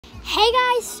Hey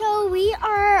guys,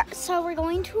 we're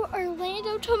going to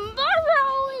Orlando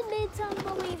tomorrow, and it's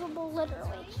unbelievable,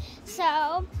 literally. So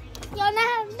y'all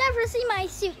have never seen my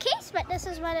suitcase, but this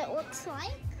is what it looks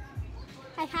like.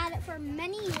 I've had it for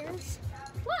many years.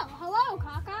 Whoa, hello,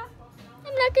 Kaka.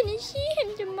 I'm not gonna see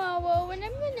him tomorrow, and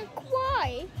I'm gonna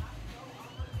cry.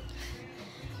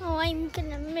 Oh, I'm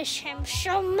gonna miss him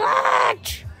so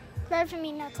much. Driving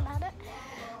me nuts about it.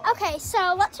 Okay,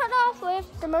 so let's start off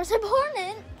with the most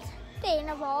important thing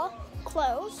of all,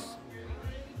 clothes.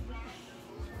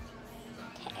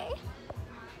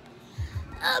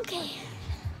 Okay.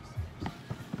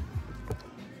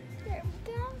 There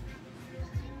we go.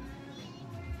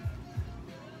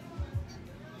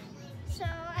 So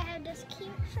I have this cute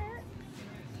shirt.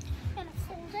 I'm gonna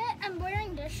fold it. I'm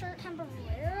wearing this shirt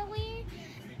temporarily.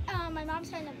 My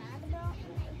mom's kind of mad about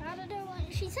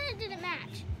it. She said it didn't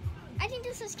match. I think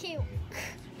this is cute.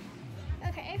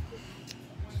 Okay.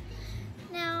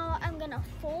 Now I'm gonna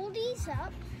fold these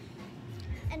up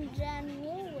and then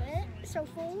roll it. So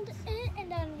fold it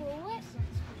and then roll it.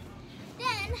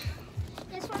 Then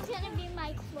this one's gonna be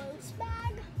my clothes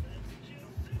bag.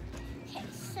 Okay,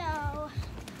 so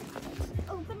it's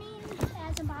opening. It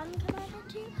has a bottom cover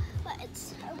too, but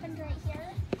it's opened right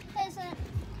here. It isn't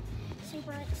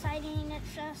super exciting.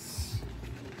 It's just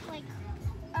like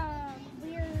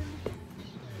weird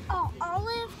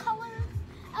olive color.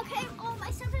 Okay, all my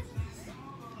stuff is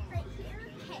right here.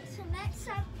 Okay, so next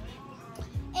up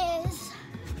is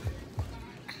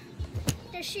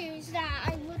the shoes that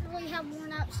I literally have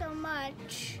worn out so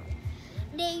much.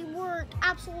 They were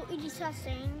absolutely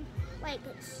disgusting. Like,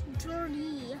 it's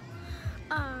dirty.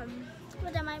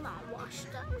 But then my mom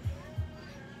washed them.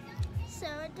 So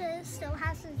it still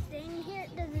has the thing here,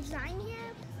 the design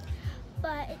here,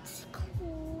 but it's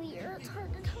clear. It's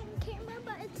hard to tell on camera,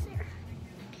 but it's there.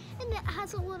 And it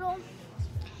has a little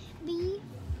V.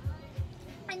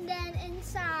 And then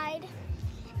inside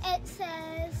it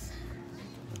says,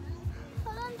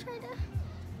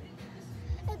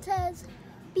 it says,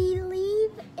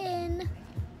 believe in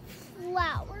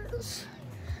flowers.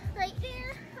 Right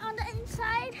there on the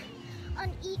inside,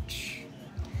 on each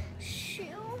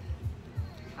shoe,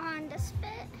 on the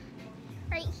spit.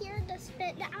 Right here, the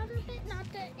spit, the outer bit, not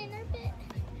the inner bit.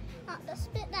 Not the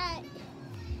spit that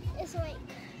is like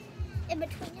in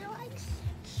between your legs.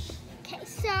 Okay,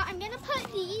 so I'm gonna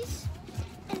put these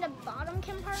in the bottom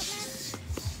compartment.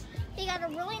 They got a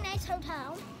really nice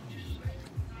hotel.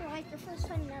 They're like the first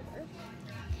time ever.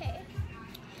 Okay,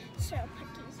 so put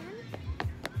these in.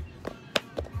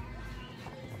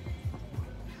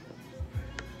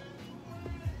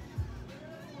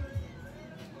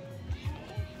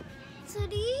 So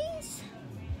these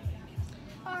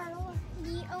are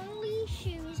the only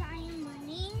shoes I am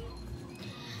running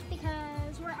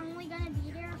because we're only going to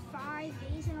be there 5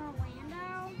 days in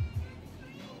Orlando.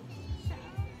 So,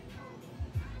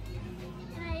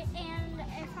 and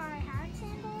if I had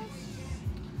sandals,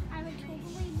 I would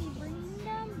totally be bringing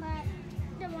them, but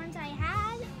the ones I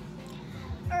had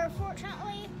are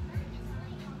fortunately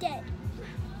dead.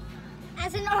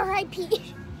 As an RIP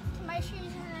to my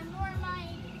shoes and nor my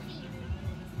feet.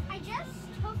 I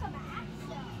just took a bath,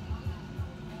 so.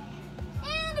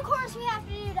 And of course we have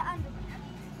to do the underwear.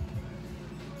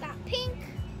 Got pink,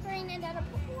 wearing another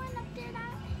one up there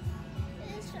that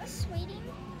is just waiting.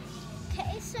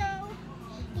 Okay, so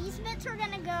these bits are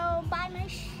gonna go by my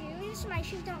shoes. My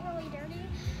shoes don't really dirty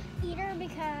either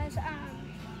because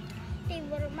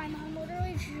my mom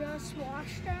literally just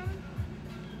washed them.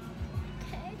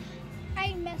 Okay,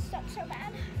 I messed up so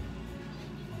bad.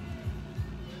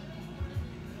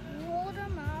 Roll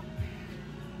them up.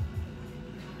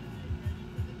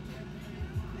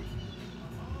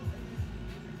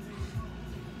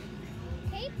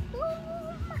 Okay,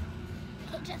 boom.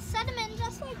 Okay, just set them in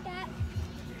just like that.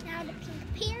 Now the pink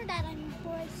pair that I'm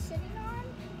sitting on.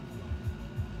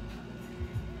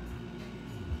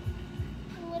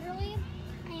 Literally,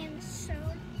 I am so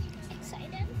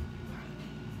excited.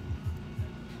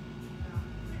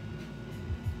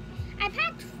 I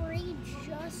packed 3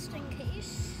 just in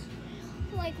case.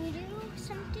 Like we do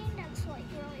something that's like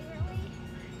really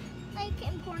like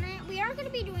important. We are going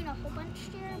to be doing a whole bunch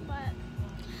here, but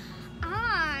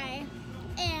I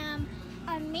am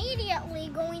immediately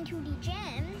going to the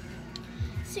gym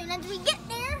as soon as we get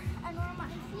there and wear my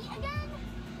feet again.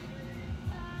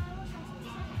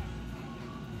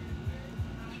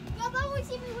 You'll probably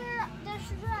see me wear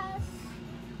this dress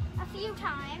a few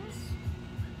times,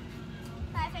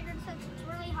 but I figured since it's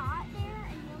really hot there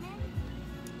and humid,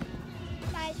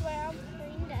 might as well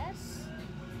bring this.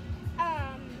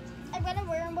 I'm gonna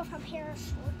wear them with a pair of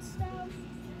shorts though,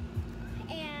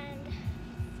 and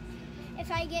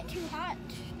if I get too hot,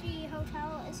 the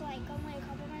hotel is like only a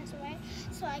couple minutes away,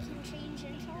 so I can change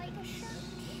into like a shirt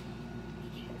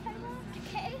if I want.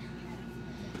 Okay.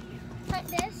 Put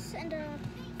this in the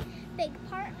big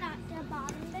part, not the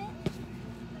bottom bit.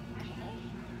 Okay.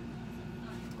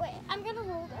 Wait, I'm gonna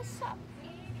roll this up.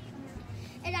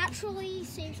 It actually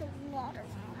saves a lot of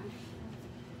room.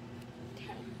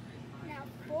 Okay. Now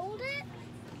fold it.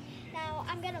 Now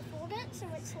I'm gonna fold it so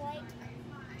it's like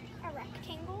a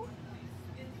rectangle.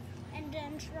 And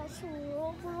then just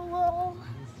roll, roll,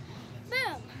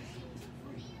 boom.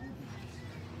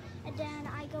 And then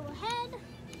I go ahead,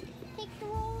 take the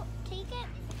roll, take it,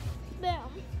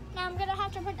 boom. Now I'm gonna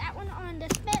have to put that one on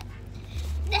this bit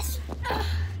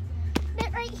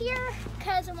right here,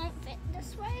 because it won't fit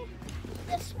this way.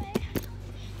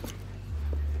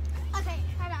 Okay,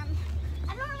 hold on.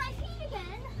 I don't know my feet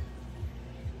again.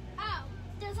 Oh,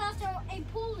 there's also a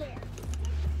pool there.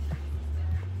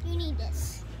 You need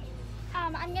this.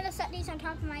 I'm gonna set these on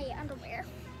top of my underwear.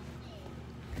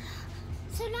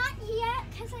 So not yet,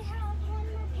 because I have one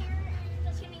more pair, and I'm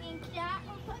just gonna ink that.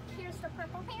 Oh, look, here's the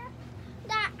purple pair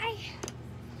that I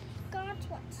got.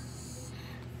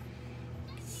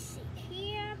 Let's see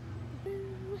here.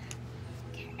 Boo.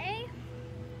 Okay.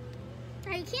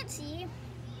 Now you can't see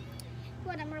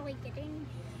what I'm really getting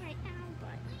right now,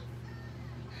 but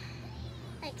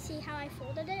like see how I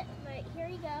folded it. But here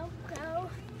you go. Go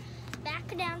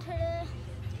back down to the.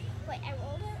 Wait, I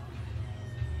rolled it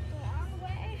the wrong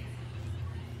way.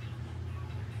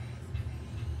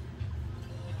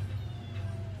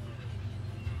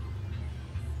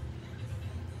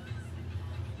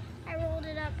 I rolled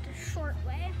it up the short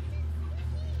way.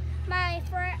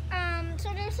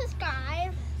 So there's this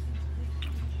guy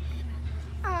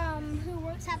who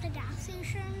works at the gas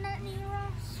station near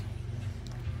us,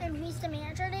 and he's the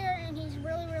manager there, and he's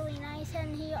really, really nice,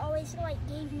 and he always like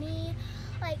gave me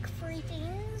like free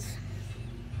things.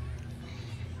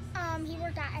 He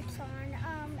worked at Exxon.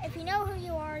 If you know who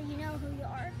you are, you know who you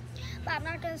are, but I'm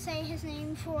not gonna say his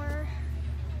name for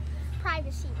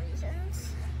privacy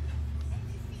reasons.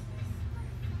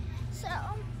 So,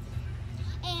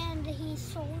 and he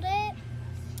sold it,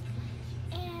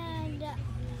 and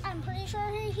I'm pretty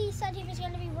sure he said he was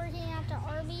going to be working at the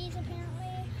Arby's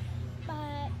apparently,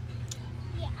 but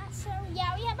yeah, so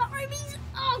yeah, we have the Arby's,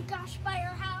 oh gosh, by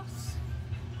our house.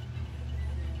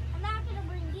 I'm not going to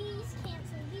bring these,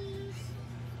 cancel these,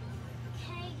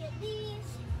 okay, get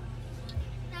these.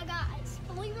 Now guys,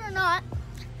 believe it or not,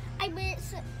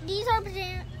 these are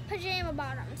pajama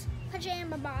bottoms.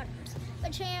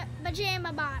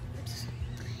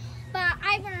 But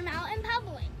I wear them out in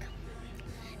public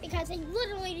because they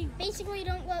literally basically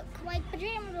don't look like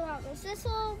pajama bottoms. This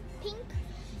little pink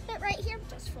bit right here,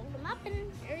 just fold them up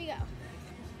and there you go.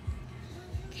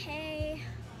 Okay,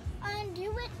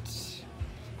 undo it,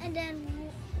 and then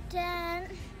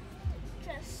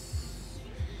just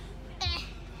okay,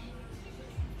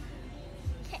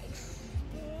 try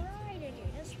to do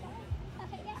this one.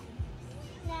 Okay, yeah.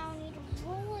 Now I need to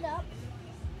roll it up.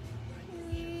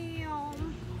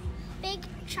 Big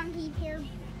chunky pair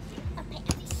of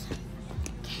pants.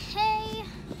 Okay.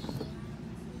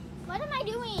 What am I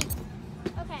doing?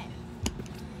 Okay.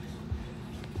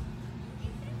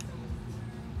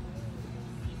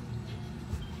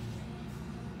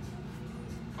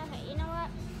 Okay, you know what?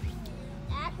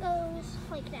 That goes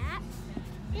like that.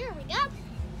 Here we go.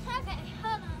 Okay,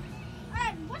 hold on.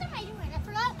 Alright, what am I doing? I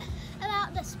forgot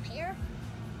about this pair.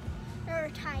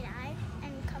 They're tie-dye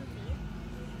and comfy.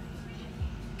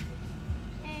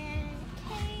 And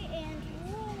okay, and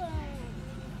roll them.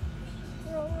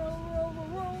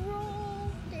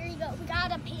 Roll. There you go. We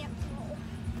got a pants roll.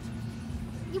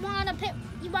 You want to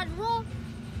roll?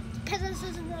 Because this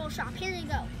is a roll shop. Here you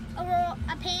go.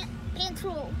 Pants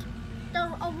rolled. They're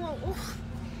a roll.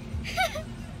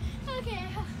 Okay.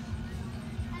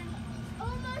 I'm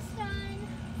almost done.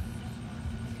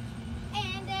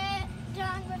 And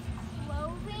done with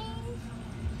clothing.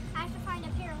 I have to find a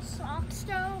pair of socks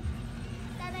though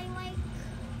that I like.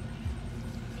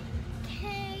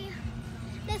 Okay.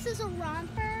 This is a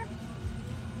romper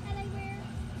that I wear.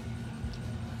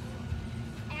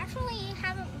 I actually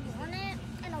haven't worn it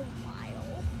in a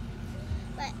while.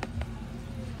 But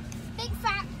big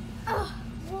fat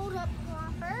rolled up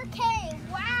romper. Okay,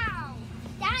 wow.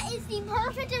 That is the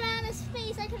perfect amount of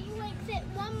space. I could like fit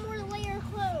one more layer of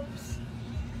clothes.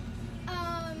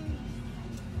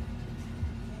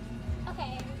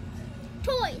 Okay,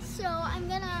 toys. So I'm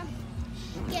gonna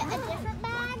get a different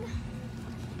bag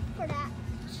for that.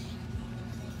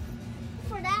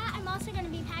 For that, I'm also gonna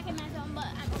be packing my phone, but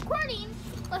I'm recording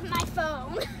with my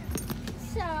phone.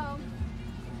 So,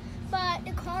 but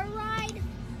the car ride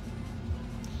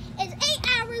is 8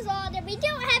 hours long and we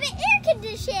don't have an air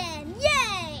condition.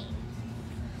 Yay!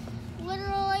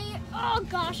 Literally, oh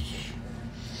gosh.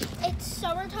 It's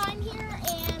summertime here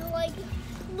and like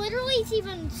literally it's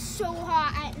even so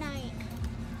hot at night.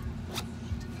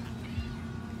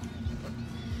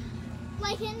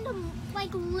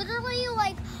 Like literally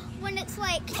like when it's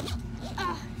like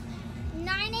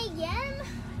 9 a.m.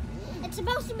 it's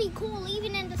supposed to be cool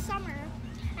even in the summer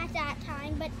at that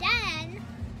time, but then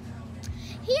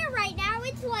here right now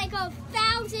it's like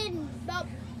 1,000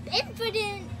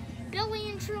 infinite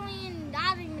billion trillion,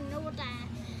 I don't even know what that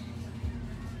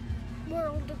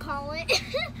world to call it.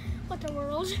 What the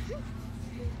world?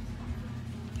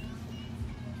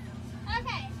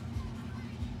 Okay.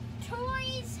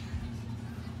 Toys.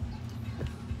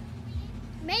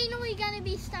 Mainly gonna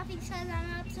be stuffing because I'm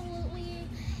not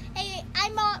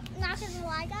gonna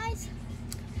lie, guys.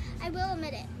 I will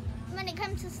admit it. When it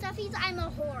comes to stuffies, I'm a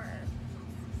hoarder.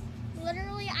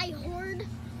 Literally, I hoard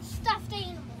stuffed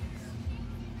animals.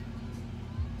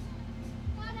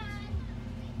 Hold on.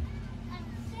 I'm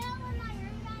still in my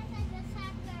room, guys. I just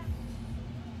have to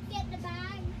get the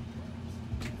bag.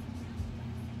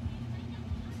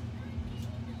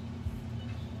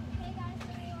 Okay, guys,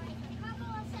 give me like a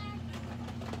couple of seconds.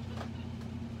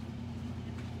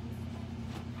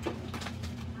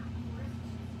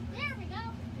 There we go.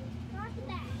 Brought the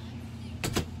bag.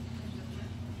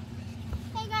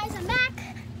 Hey guys, I'm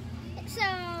back.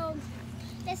 So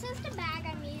this is the bag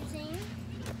I'm using.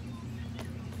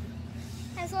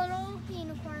 Has little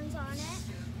unicorns on it.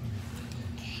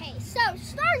 Okay, so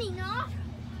starting off,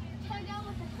 to go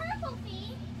with the purple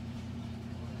feet.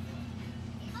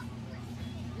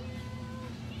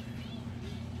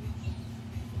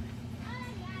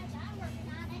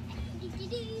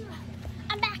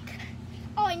 I'm back.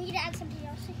 Oh, I need to add something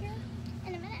else to here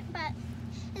in a minute, but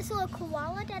this little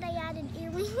koala that I added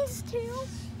earrings to.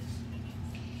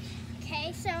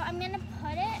 Okay, so I'm gonna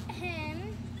put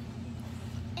him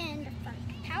in the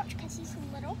front pouch because he's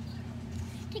little.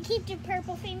 To keep the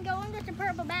purple theme going with the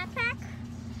purple backpack,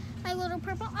 my little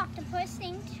purple octopus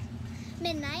named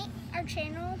Midnight, our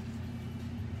channel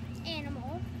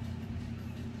animal.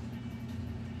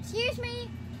 Excuse me.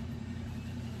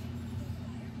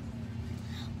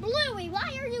 Bluey,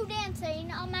 why are you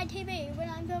dancing on my TV when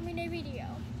I'm filming a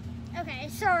video? Okay,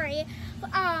 sorry.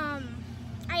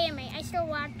 I still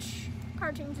watch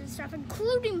cartoons and stuff,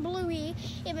 including Bluey,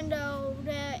 even though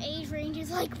the age range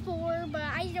is like 4, but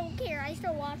I don't care. I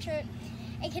still watch it.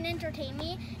 It can entertain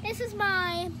me. This is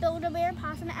my Build-A-Bear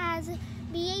possum. It has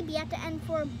B-A-B at the end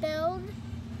for Build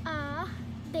a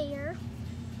Bear.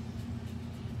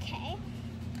 Okay.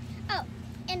 Oh,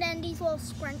 and then these little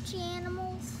scrunchy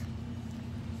animals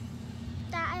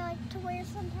that I like to wear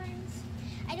sometimes.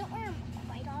 I don't wear them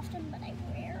quite often, but I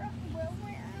will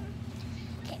wear them.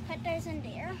 Okay, put those in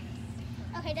there.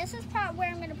 Okay, this is part where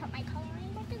I'm gonna put my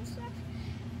coloring book and stuff.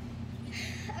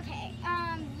 Okay,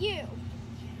 you.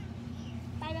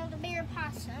 My Build-A-Bear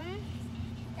possum.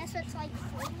 That's what's like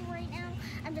free right now.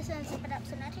 I'm just gonna zip it up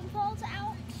so nothing falls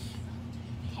out.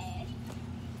 Okay.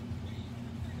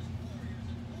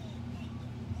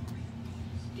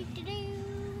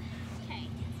 Okay,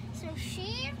 so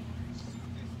she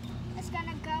is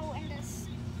gonna go in this.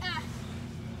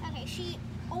 Okay,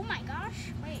 oh my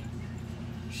gosh, wait.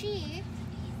 She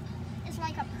is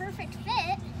like a perfect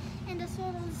fit in this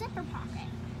little zipper pocket.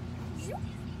 Zoop,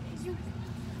 zoop.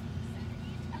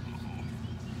 Okay.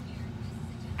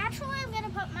 Actually, I'm gonna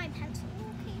put my pencil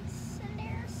case in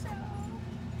there, so.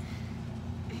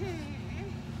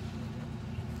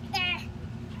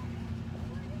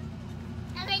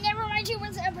 Okay, never mind, she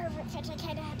was a perfect fit. I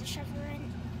kinda had to shove her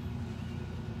in.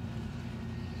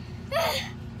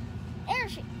 There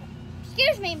she.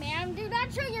 Excuse me, ma'am. Do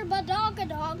not show your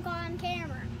badonka-donk on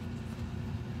camera.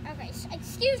 Okay, so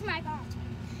excuse my boss.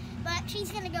 But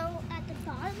she's gonna go at the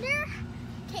bottom there.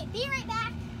 Okay, be right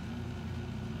back.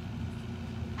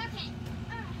 Okay.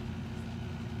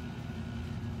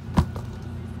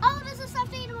 All of this is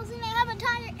stuffed animals, and I have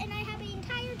an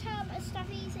entire tub of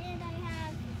stuffies, and I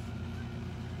have.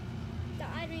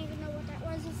 I don't even know what that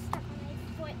was. It's stuck on my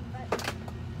foot, but.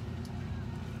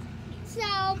 So,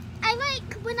 I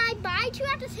like, when I buy two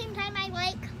at the same time, I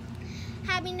like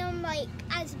having them, like,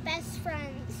 as best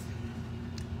friends.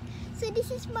 So this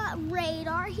is my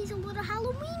Radar. He's a little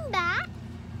Halloween bat.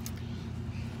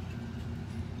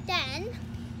 Then,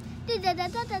 this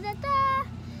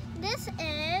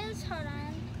is, hold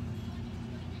on,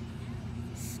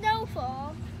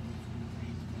 Snowfall.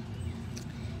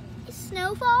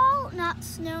 Snowfall, not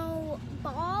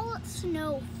snowball,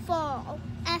 Snowfall,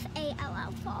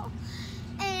 F-A-L-L, fall.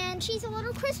 And she's a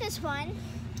little Christmas one,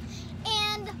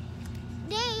 and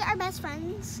they are best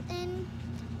friends and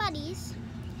buddies.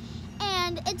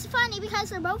 And it's funny because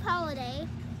they're both holiday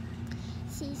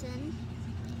season,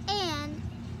 and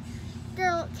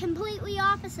they're completely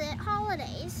opposite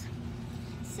holidays.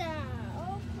 So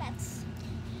that's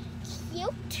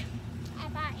cute,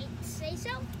 if I say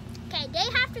so. Okay, they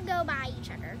have to go by each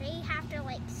other. They have to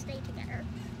like stay together.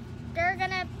 They're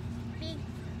gonna be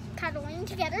cuddling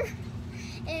together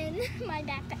in my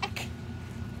backpack.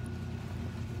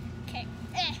 Okay,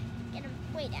 get them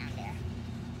way down there.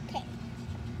 Okay,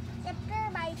 yep, they're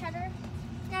by each other.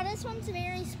 Now this one's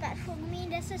very special to me.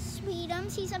 This is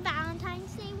Sweetums. He's a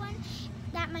Valentine's Day one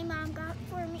that my mom got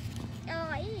for me. Oh,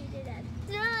 I hated it.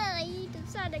 I hate the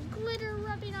sound of glitter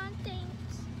rubbing on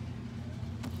things.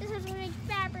 This is like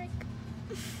fabric.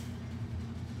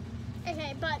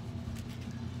 Okay, but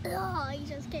I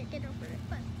just can't get over it.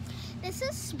 But this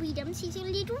is Sweetums. He's a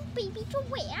little baby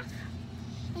giraffe,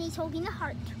 and he's holding a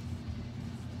heart.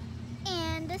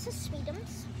 And this is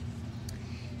Sweetums,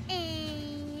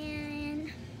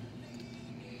 and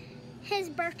his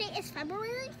birthday is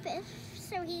February 5th,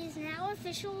 so he is now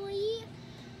officially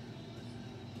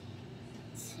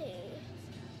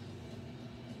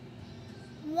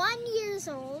 1 year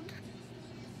old.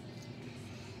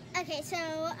 Okay, so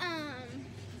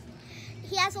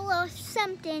he has a little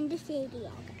something to say to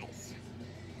y'all guys.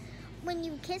 When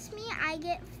you kiss me, I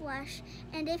get flush,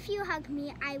 and if you hug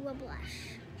me, I will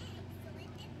blush.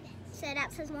 So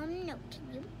that's his little note to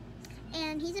you.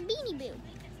 And he's a Beanie Boo.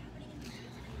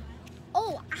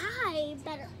 Oh, I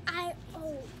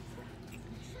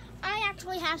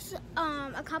actually have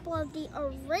a couple of the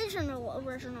original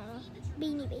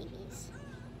Beanie Babies.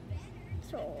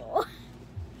 So,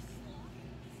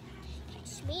 okay,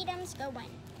 Sweetums, go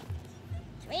in.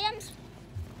 Sweetums.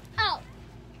 Oh,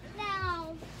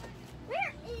 now,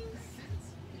 where is,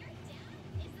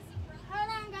 hold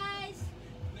on guys.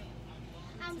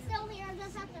 I'm still here, I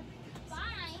just have to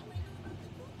find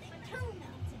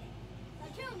Petunia.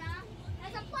 Petunia,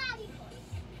 there's a platypus.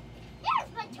 There's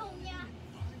Petunia.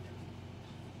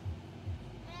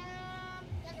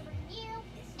 Gotta bring you.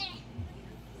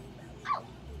 Oh,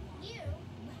 you.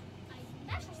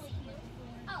 Especially you.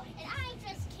 Oh, and I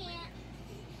just can't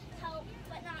help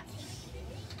but not take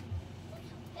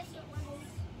Mr. Wibbles.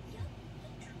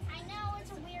 I know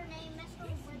it's a weird name, Mr.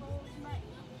 Wibbles, but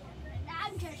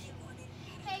I'm just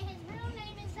okay, his real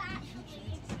name is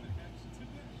actually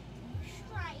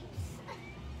Stripes.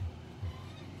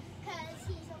 Because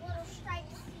he's a little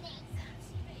striped snake.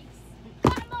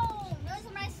 Come on, those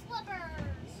are my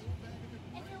slippers.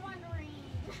 If you're wondering.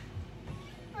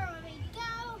 Where we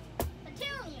go?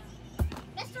 Petunia.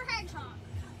 Mr. Hedgehog.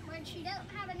 Which he doesn't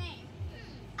have a name.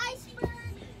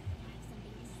 Iceberg.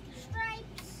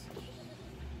 Stripes.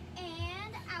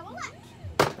 And Owlette.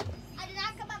 I did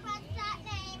not come up with that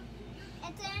name.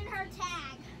 It's in her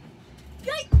tag.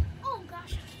 Yikes! Oh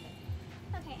gosh.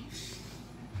 Okay.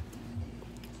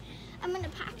 I'm gonna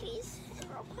pack these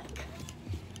real quick.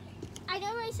 I know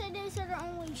I said those are the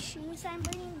only shoes I'm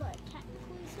bringing, but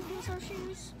technically these are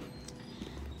shoes.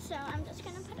 So I'm just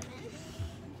gonna put them in.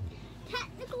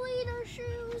 Technically they're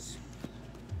shoes,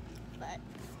 but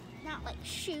not like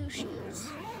shoes.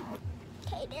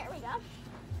 Okay, there we go.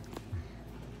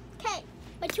 Okay,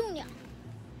 Petunia.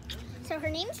 So her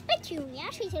name's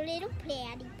Petunia. She's a little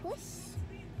platypus.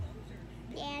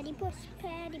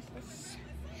 Platypus.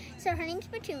 So her name's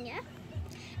Petunia,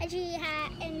 and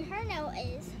and her note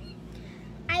is,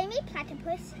 I am a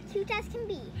platypus, cute as can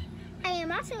be. I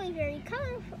am also very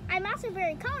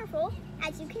colorful,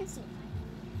 as you can see.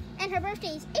 And her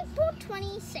birthday is April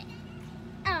 26.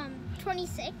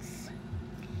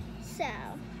 So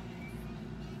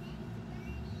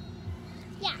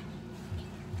yeah.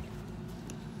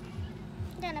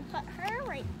 I'm gonna put her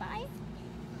right by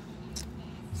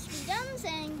Sweetums,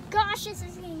 and gosh, this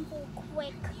is getting full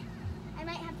quick. I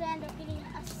might have to end up getting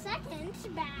a second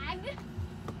bag.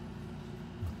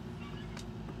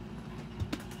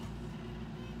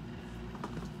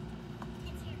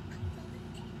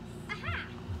 Aha!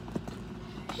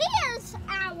 Here's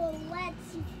our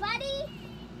Let's Buddy.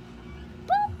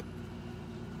 Boop!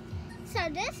 So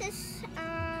this is,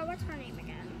 what's her name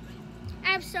again? I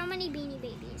have so many Beanie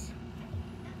Babies.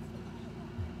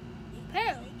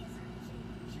 Pooh.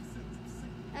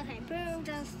 Okay, Pooh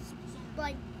just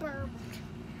like burped.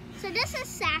 So this is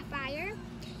Sapphire,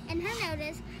 and her note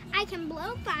is, I can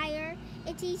blow fire,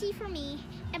 it's easy for me,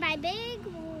 and my big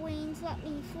wings let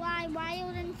me fly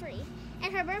wild and free.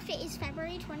 And her birthday is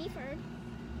February 23rd.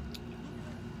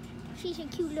 She's a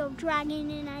cute little dragon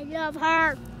and I love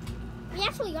her. We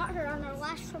actually got her on our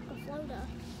last trip to Florida.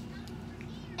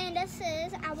 And this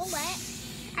is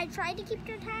Owlette. I tried to keep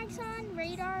their tags on.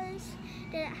 Radar's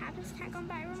didn't have his tag on,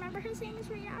 but I remember his name is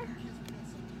Radar.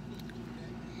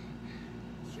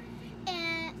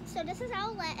 And so this is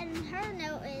Owlette, and her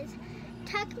note is,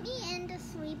 tuck me in to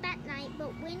sleep at night,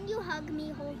 but when you hug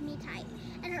me, hold me tight.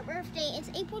 And her birthday is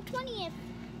April 20th.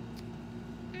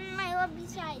 I love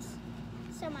these guys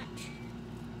so much.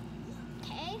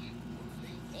 Okay,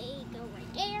 they go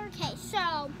right there. Okay,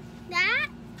 so that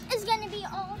is going to be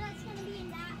all that's going to be in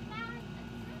that bag.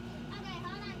 Okay,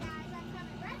 hold on guys, I'm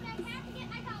coming right back. I have to get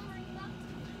my coloring book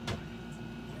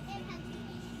and pencil.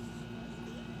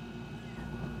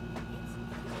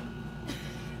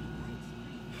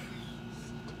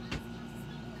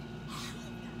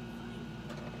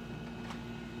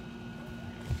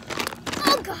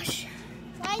 Oh gosh,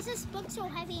 why is this book so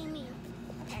heavy in me?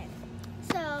 Okay,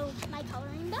 so my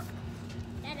coloring book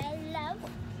that I love.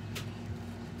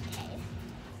 Okay,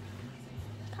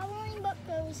 coloring book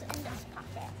goes in this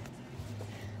pocket.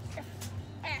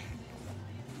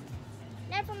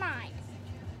 Never mind.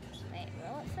 Wait,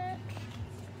 will it fit?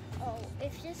 Oh,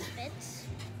 if this fits.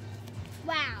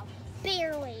 Wow,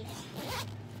 barely.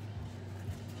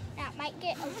 That might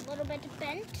get a little bit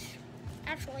bent.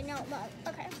 Actually, no, it won't.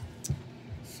 Okay.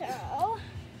 So,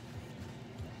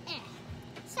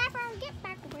 Saffron, get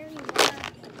back to where you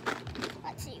were.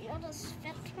 Let's see, will this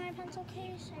fit my pencil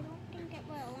case? I don't think it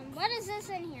will. And what is this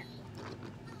in here?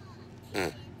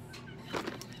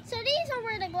 So these are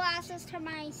where the glasses to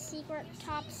my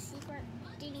top secret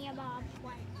Dingy Bob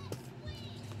one.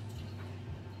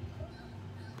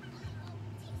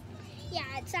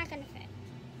 Yeah, it's not gonna fit.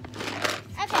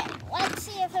 Okay, let's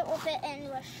see if it will fit in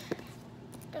with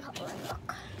the coloring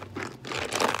book.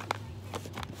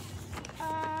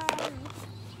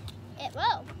 It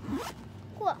will.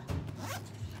 Cool.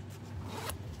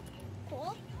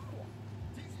 Cool.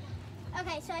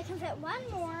 Okay, so I can fit one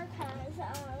more because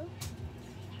of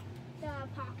the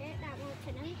pocket that won't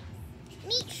fit him.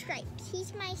 Meat Stripes.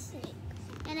 He's my snake,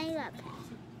 and I love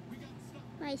him.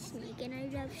 My snake, and I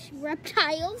love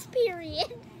reptiles.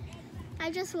 Period.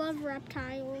 I just love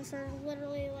reptiles. They're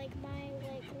literally like my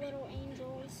little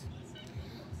angels.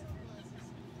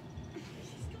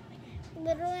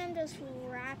 Literally, I'm just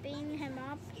wrapping him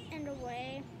up and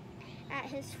away at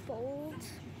his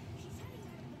folds.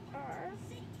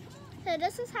 So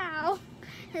this is how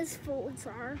his folds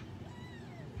are.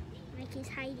 Like he's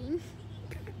hiding.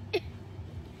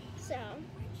 So,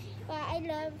 but I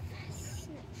love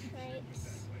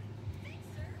Stripes.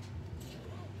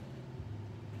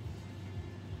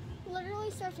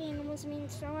 Literally, stuffed animals mean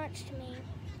so much to me.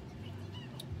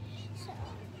 So,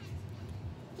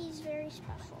 he's very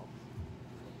special.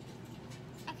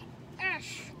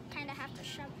 Kind of have to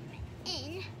shove him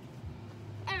in.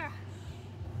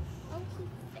 Will he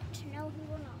fit? No, he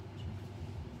will not.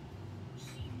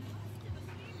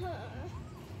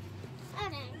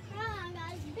 Okay, hold on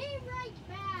guys, be right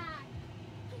back.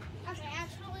 Okay,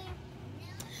 actually,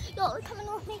 y'all are coming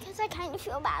with me because I kind of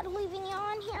feel bad leaving you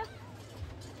on here.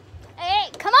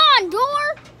 Hey, come on,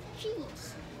 door!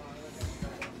 Jeez.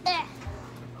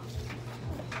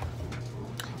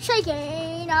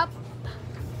 Shaking up.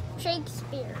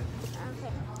 Shakespeare.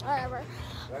 Okay, whatever.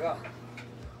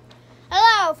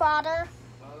 Hello, Father.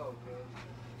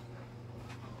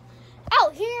 Oh,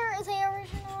 here is the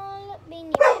original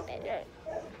Beanie Baby.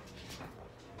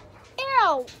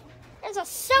 Ew! There's a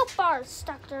soap bar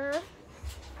stuck there.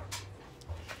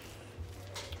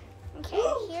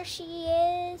 Okay, here she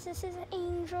is. This is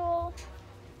Angel.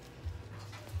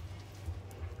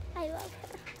 I love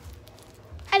her.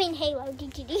 I mean, Halo,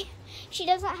 DTD. She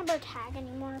doesn't have her tag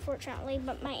anymore, unfortunately,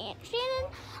 but my Aunt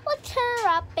Shannon looked her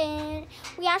up, and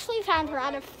we actually found her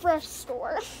at a thrift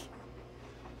store.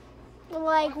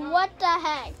 Like, what the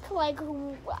heck? Like,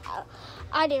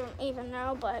 I didn't even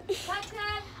know, but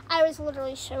I was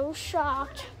literally so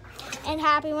shocked and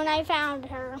happy when I found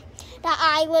her that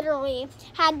I literally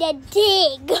had to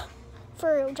dig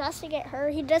for just to get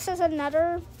her. This is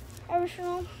another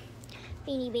original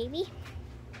Beanie Baby.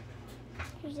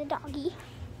 Here's a doggy.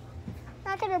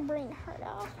 Not gonna bring her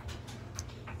though.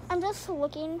 I'm just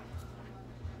looking.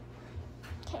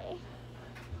 Okay.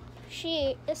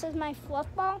 This is my fluff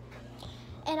ball,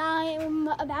 and I'm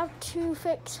about to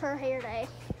fix her hair day.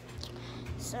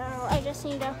 So I just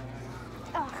need to.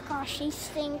 Oh gosh, she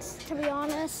stinks, to be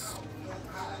honest.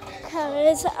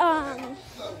 Cause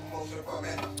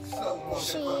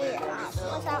she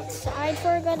was outside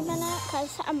for a good minute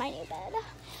because of my new bed.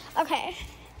 Okay.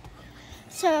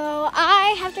 So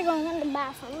I have to go in the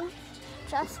bathroom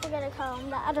just to get a comb,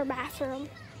 the other bathroom.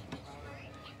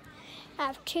 I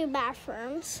have 2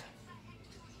 bathrooms.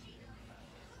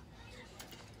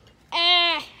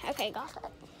 Okay, got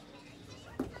it.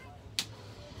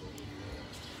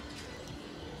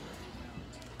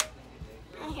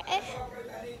 Okay.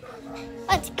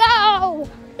 Let's go!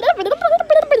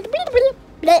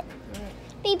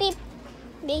 Beep, beep,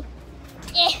 beep.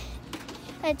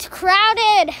 It's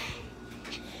crowded.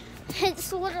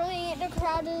 It's literally the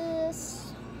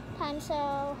crowdedest time,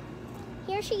 so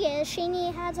here she is. She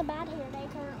has a bad hair day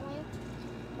currently,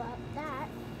 but that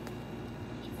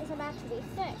is about to be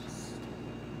fixed.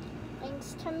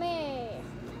 Thanks to me.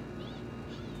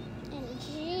 And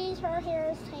geez, her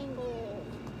hair is tangled.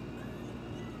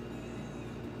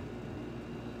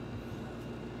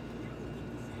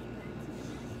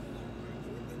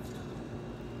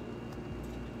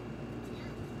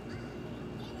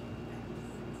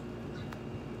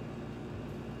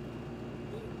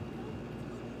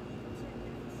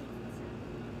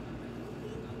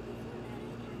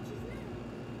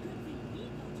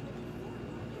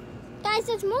 Guys,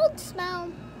 it's mold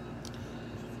smell.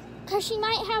 Because she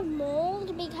might have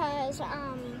mold because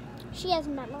she has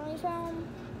memory foam.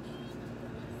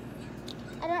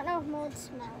 I don't know if mold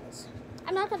smells.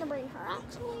 I'm not going to bring her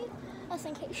actually, just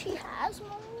in case she has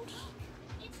mold.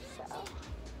 So,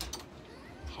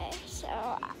 okay,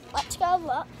 so let's go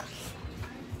look.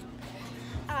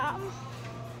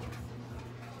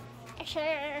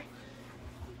 Sure.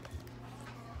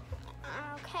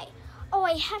 Okay. Oh,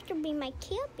 I have to bring my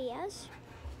Care Bears.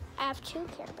 I have 2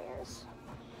 Care Bears.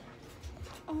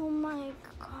 Oh my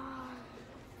God.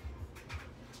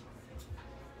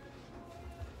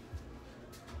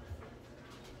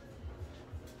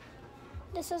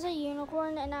 This is a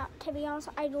unicorn, and to be honest,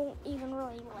 I don't even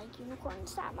really like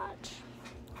unicorns that much.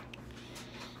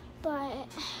 But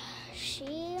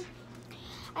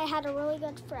I had a really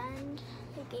good friend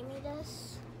who gave me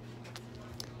this.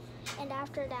 And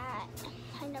after that,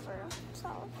 I never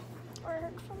saw or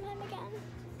heard from him again,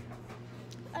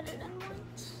 other than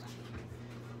once.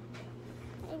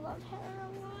 I love her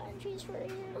a lot, and she's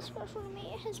really, really special to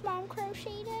me. His mom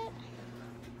crocheted it.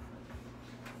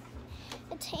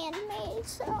 It's handmade,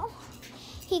 so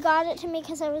he got it to me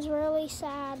because I was really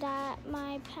sad that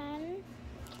my pen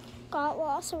got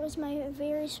lost. It was my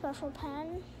very special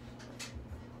pen.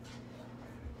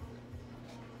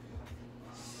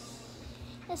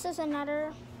 This is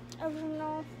another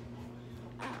original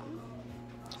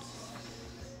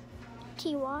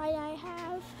TY I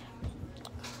have.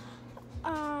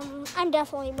 I'm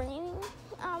definitely bringing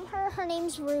her. Her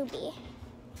name's Ruby.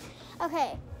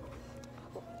 Okay.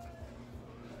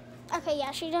 Okay,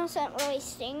 yeah, she doesn't really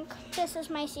stink. This is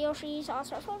my seal. She's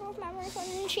also filled with memory foam,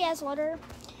 and she has litter,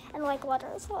 and like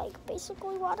litter is like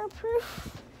basically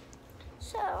waterproof.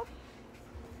 So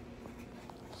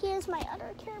here's my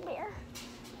other Care Bear.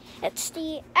 It's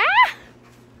the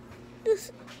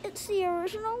it's the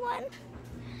original one.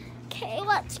 Okay,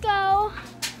 let's go.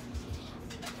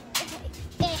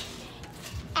 Okay.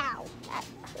 Ow, that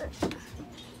hurt.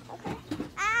 Okay.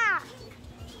 Ah!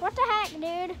 What the heck,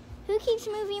 dude? Who keeps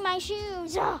moving my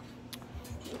shoes? Ugh.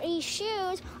 These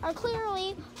shoes are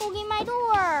clearly holding my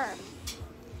door.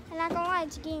 I'm not gonna lie,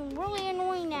 it's getting really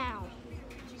annoying now.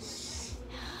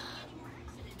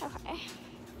 Okay.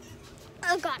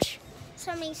 Oh gosh.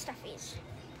 So many stuffies.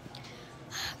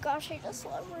 Gosh, I just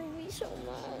love Ruby so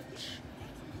much.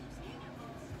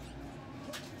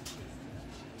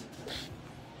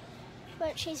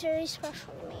 But she's very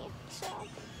special to me, so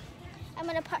I'm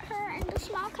gonna put her in the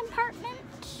small compartment.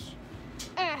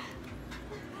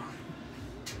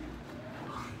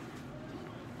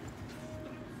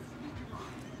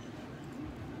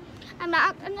 I'm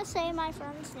not gonna say my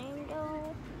friend's name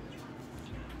though,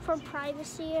 for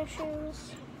privacy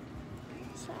issues.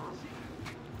 So.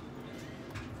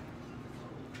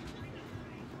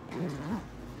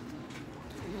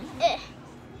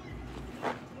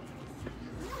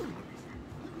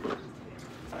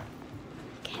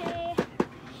 Okay,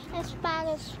 this bag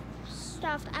is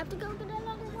stuffed. I have to go get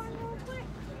another one real quick.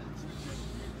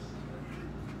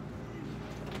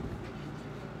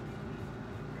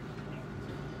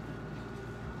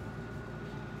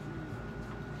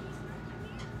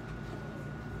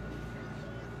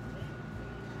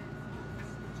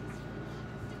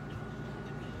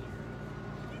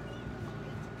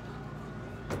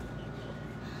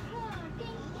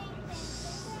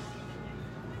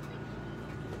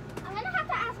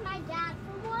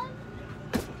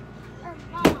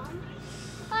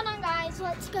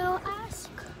 Let's go ask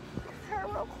her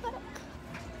real quick.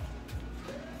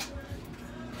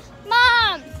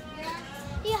 Mom,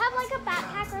 do you have like a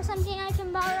backpack or something I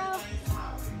can borrow?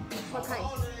 What kind?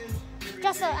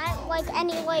 Just like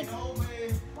any like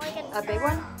A big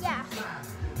one? Yeah.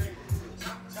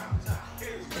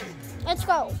 Let's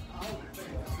go.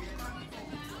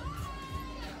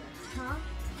 Huh?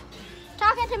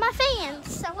 Talking to my fans,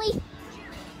 silly.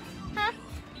 Huh?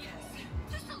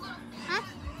 Huh?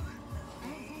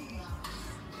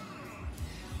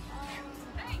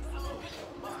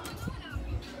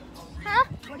 Huh?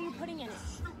 What are you putting in it?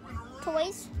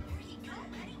 Toys.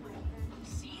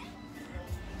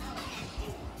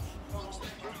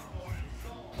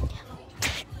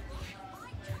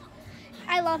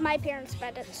 I love my parents'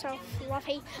 bed. It's so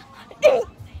fluffy. Hold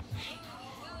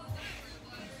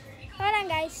on,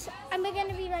 guys. I'm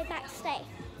gonna be right back. Stay.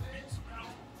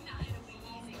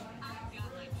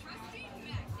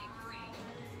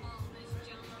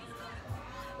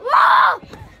 Whoa!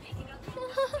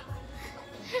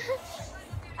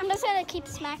 I'm just gonna keep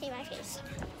smacking my face.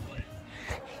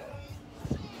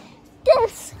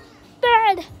 This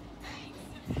bed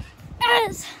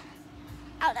is.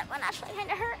 Oh, that one actually kind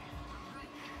of hurt.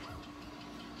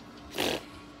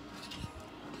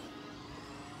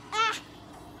 Ah!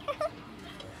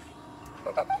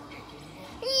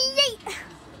 Yeet!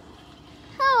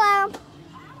 Hello.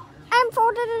 I'm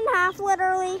folded in half,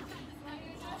 literally.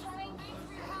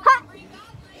 Ha!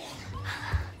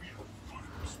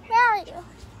 Where are you?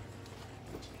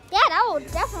 Yeah, that will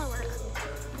definitely work.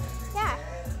 Yeah,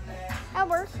 that'll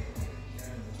work.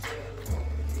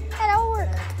 Yeah, that'll work.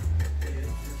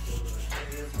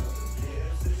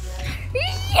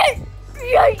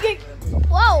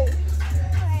 Whoa!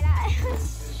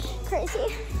 Crazy.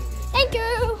 Thank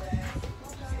you.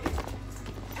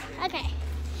 Okay,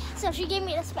 so she gave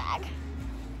me this bag.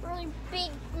 Really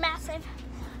big, massive,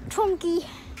 chunky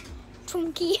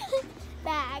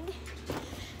bag.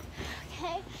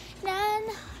 Okay, then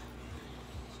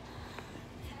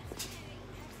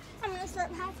I'm gonna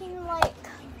start packing like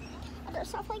other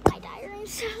stuff like my diary and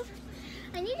stuff.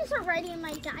 I need to start writing in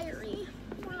my diary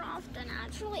more often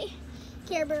actually.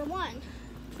 Care Bear 1.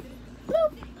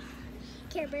 Bloop.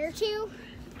 Care Bear 2.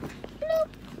 Bloop.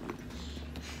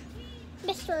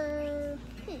 Mr.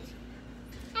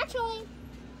 Actually,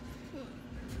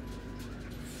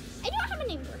 I don't have a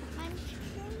name for him.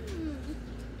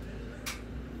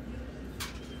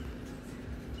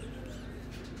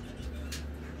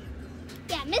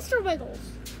 Yeah, Mr. Wiggles.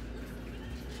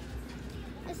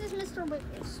 This is Mr.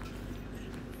 Wiggles.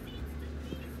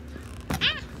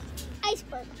 Ah!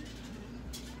 Iceberg.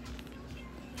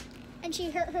 And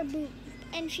she hurt her boot.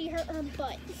 And she hurt her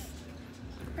butt.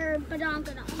 Her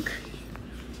badonkadonk.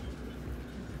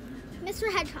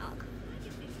 Mr. Hedgehog.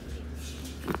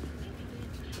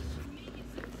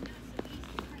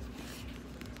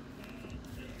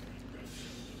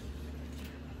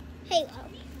 Halo.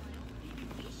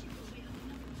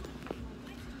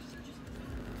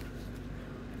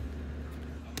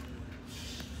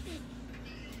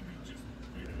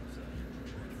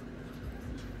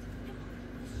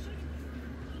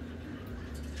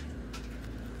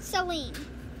 Celine.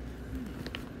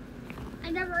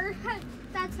 I never heard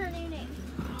that's her new name.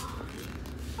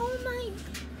 Oh my.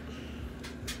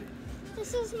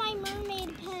 This is my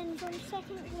mermaid pen from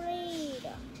 2nd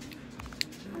grade.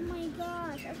 Oh my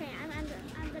gosh. Okay,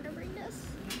 I'm gonna bring this.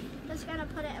 Just gotta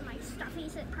put it in my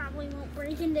stuffies. It probably won't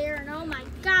break in there. And oh my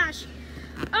gosh.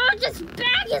 Oh, this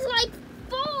bag is like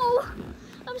full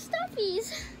of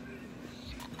stuffies.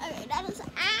 Okay, that is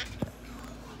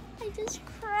I just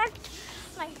cracked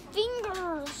my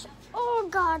fingers. Oh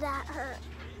God, that hurt.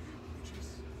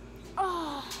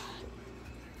 Oh.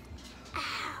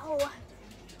 Ow.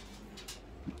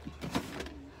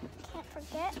 Can't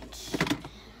forget.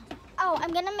 Oh,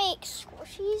 I'm gonna make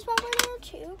squishies while we're there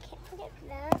too. Can't forget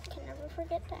that. Can never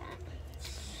forget that.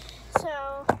 So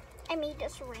I made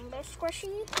this rainbow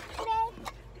squishy today.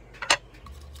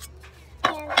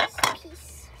 And this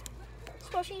piece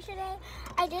squishy today.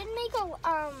 I did make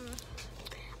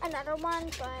another one,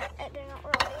 but it didn't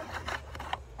really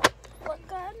look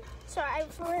good. So I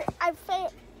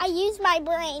used my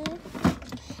brain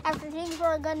after thinking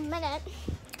for a good minute,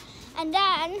 and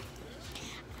then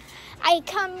I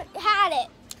had it,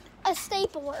 a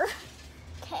stapler.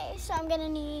 Okay, so I'm gonna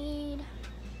need,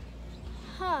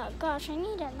 oh gosh, I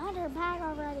need another bag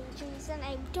already, jeez, and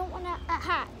I don't want a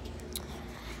hat.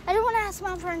 I don't want to ask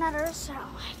Mom for another, so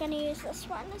I'm gonna use this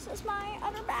one. This is my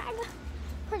other bag.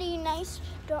 Pretty nice,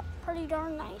 pretty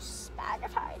darn nice bag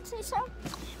if I'd say so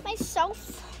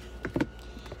myself.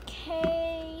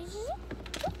 Okay,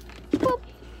 boop.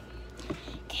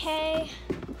 Okay,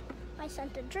 my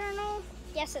scented journal.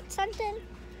 Yes, it's scented.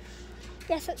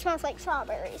 Yes, it smells like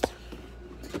strawberries.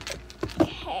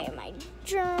 Okay, my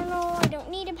journal. I don't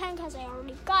need a pen because I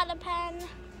already got a pen.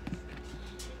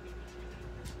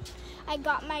 I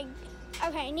got my,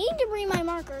 okay, I need to bring my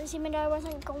markers even though I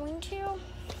wasn't going to.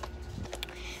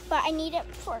 But I need it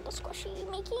for the squishy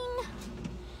making.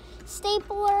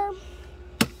 Stapler,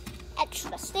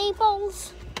 extra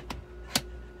staples.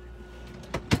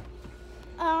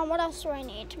 What else do I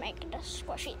need to make the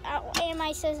squishy? Oh, and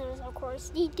my scissors, of course.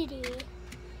 Dee-dee-dee.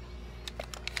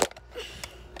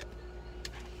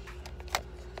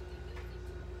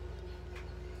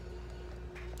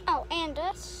 Oh, and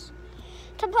this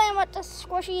to plan what the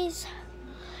squishies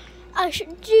I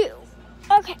should do.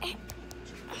 Okay.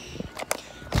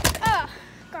 Oh,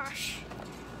 gosh.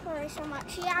 Sorry so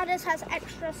much. Yeah, this has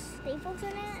extra staples in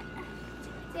it.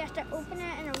 You have to open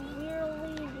it in a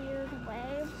really weird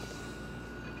way.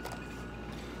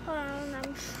 Hold on,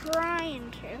 I'm trying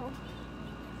to.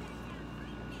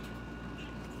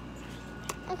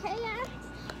 Okay, yeah.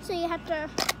 So you have to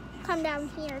come down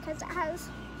here because it has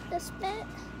this bit.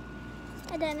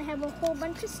 And then I have a whole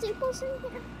bunch of staples in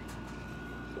here.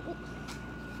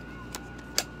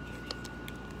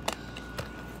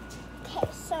 Okay,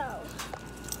 so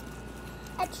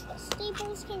extra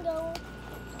staples can go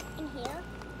in here.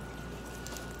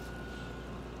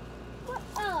 What?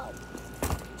 Oh,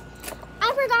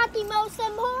 I forgot the most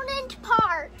important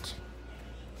part.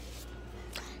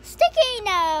 Sticky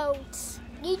notes.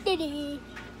 Dee-dee-dee.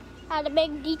 Had a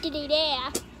big dee-dee-dee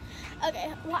there.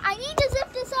 Okay, well, I need to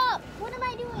zip this up. What am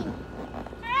I doing?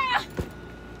 Ah!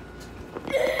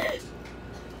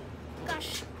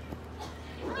 Gosh.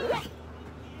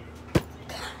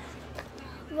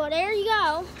 Well, there you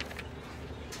go.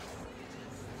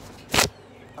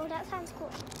 Oh, that sounds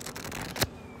cool.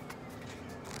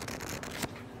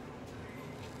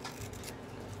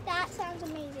 That sounds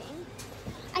amazing.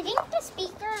 I think the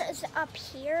speaker is up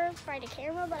here by the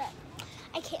camera, but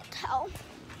I can't tell.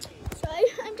 So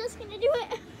I'm just gonna do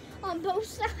it on both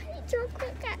sides real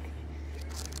quick. Okay.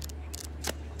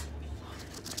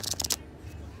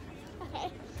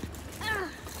 Okay,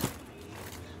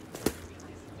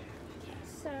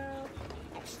 so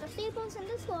extra staples in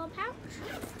this little pouch.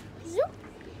 Zoop.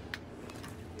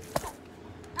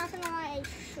 Not gonna lie, I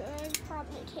should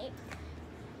probably take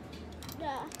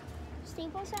the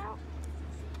staples out.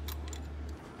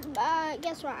 But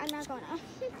guess what? I'm not gonna.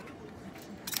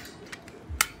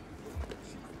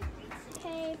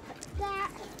 Okay, put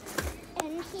that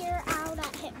in here. Ow,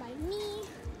 that hit my knee.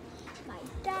 My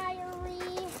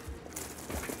diary.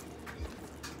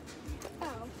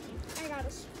 Oh, I got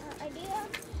a smart idea.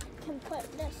 Can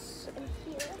put this in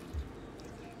here.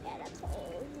 Yeah, that's a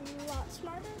lot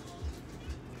smarter.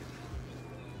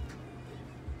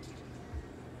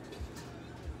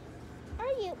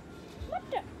 Are you? What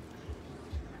the?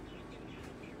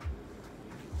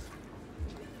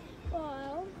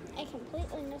 Well, I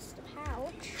completely missed the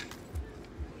pouch.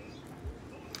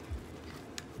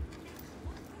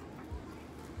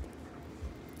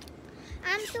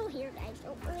 I'm still here, guys.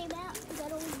 Don't worry about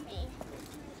that old me.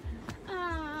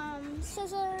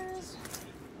 Scissors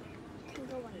can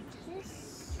go on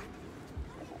this.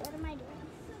 Okay, what am I doing?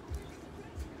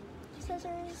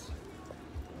 Scissors.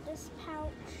 This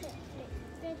pouch.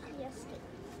 Yes.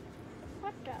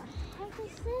 What the heck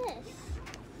is this?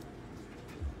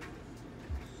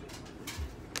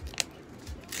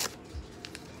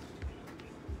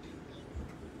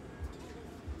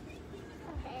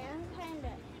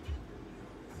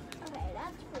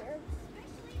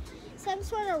 Some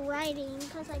sort of writing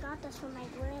because I got this from my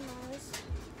grandma's.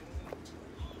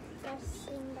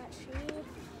 Guessing that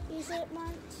she used it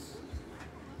once.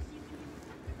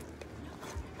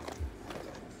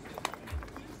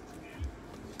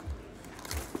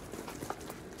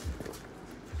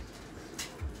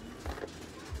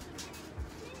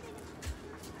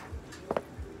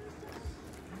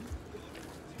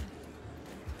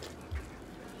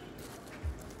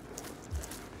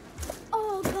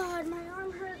 Oh God, my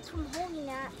arm hurts from holding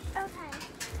that. Okay.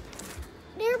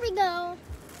 There we go.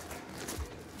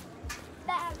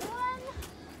 Bag one.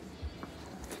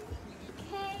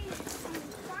 Okay, I'm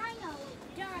finally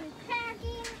done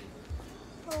packing.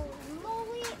 Holy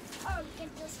moly. I'll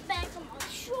get this back on my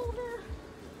shoulder.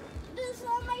 This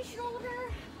on my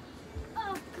shoulder.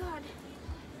 Oh God.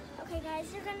 Okay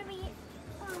guys, they're gonna be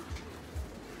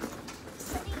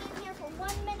sitting in here for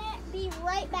 1 minute. Be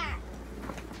right back.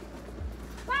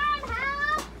 Mom,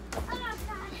 help! Oh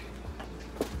God.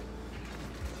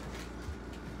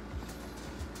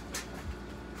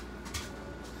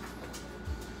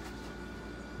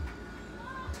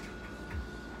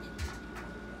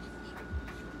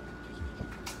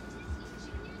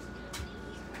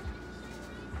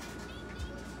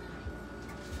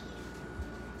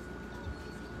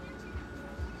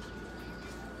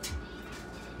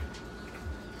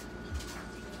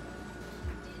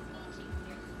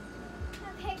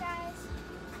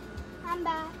 I'm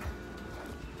back.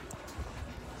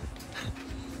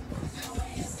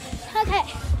 Okay.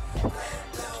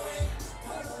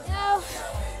 Now.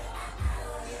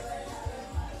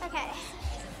 Okay.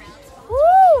 Woo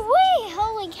wee!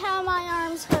 Holy cow, my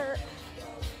arms hurt.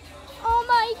 Oh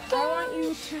my god. I want you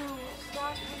to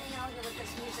stop coming out here with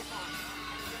this music on.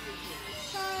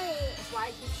 Sorry. That's why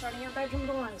I keep shutting your bedroom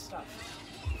door and stuff.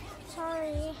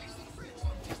 Sorry.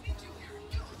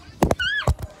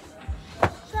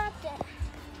 Dropped it.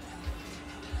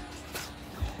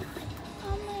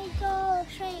 Oh my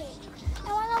gosh, wait. I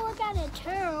want to look at it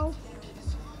too.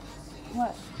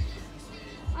 What?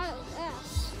 Oh,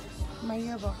 yes. My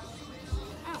yearbook.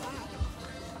 Oh, wow.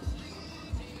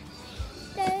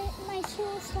 My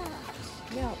school stuff.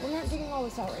 Yeah, we're not doing all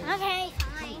this out right now. Okay,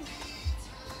 fine.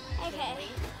 Okay.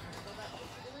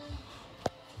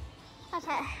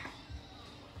 Okay.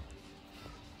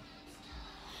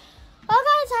 Well,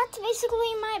 guys, that's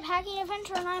basically my packing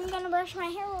adventure, and I'm gonna brush my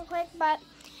hair real quick. But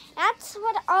that's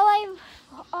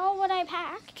all what I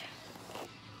packed.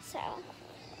 So.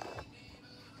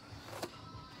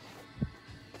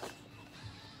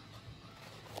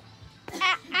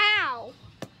 Ow!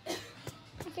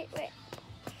 Okay, wait.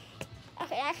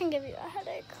 Okay, I can give you a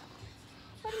headache.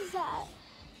 What is that?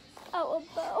 Oh,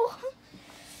 a bow.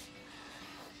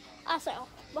 Also,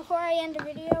 before I end the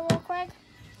video real quick,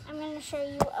 I'm going to show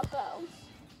you a bow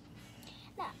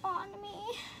that on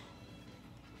me.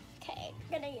 Okay,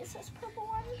 I'm going to use this purple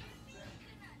one.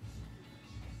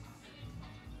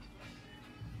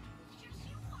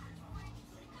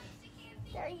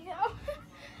 There you go.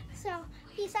 So,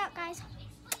 peace out, guys.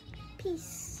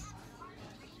 Peace.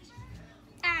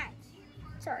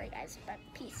 Sorry, guys, but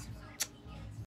peace.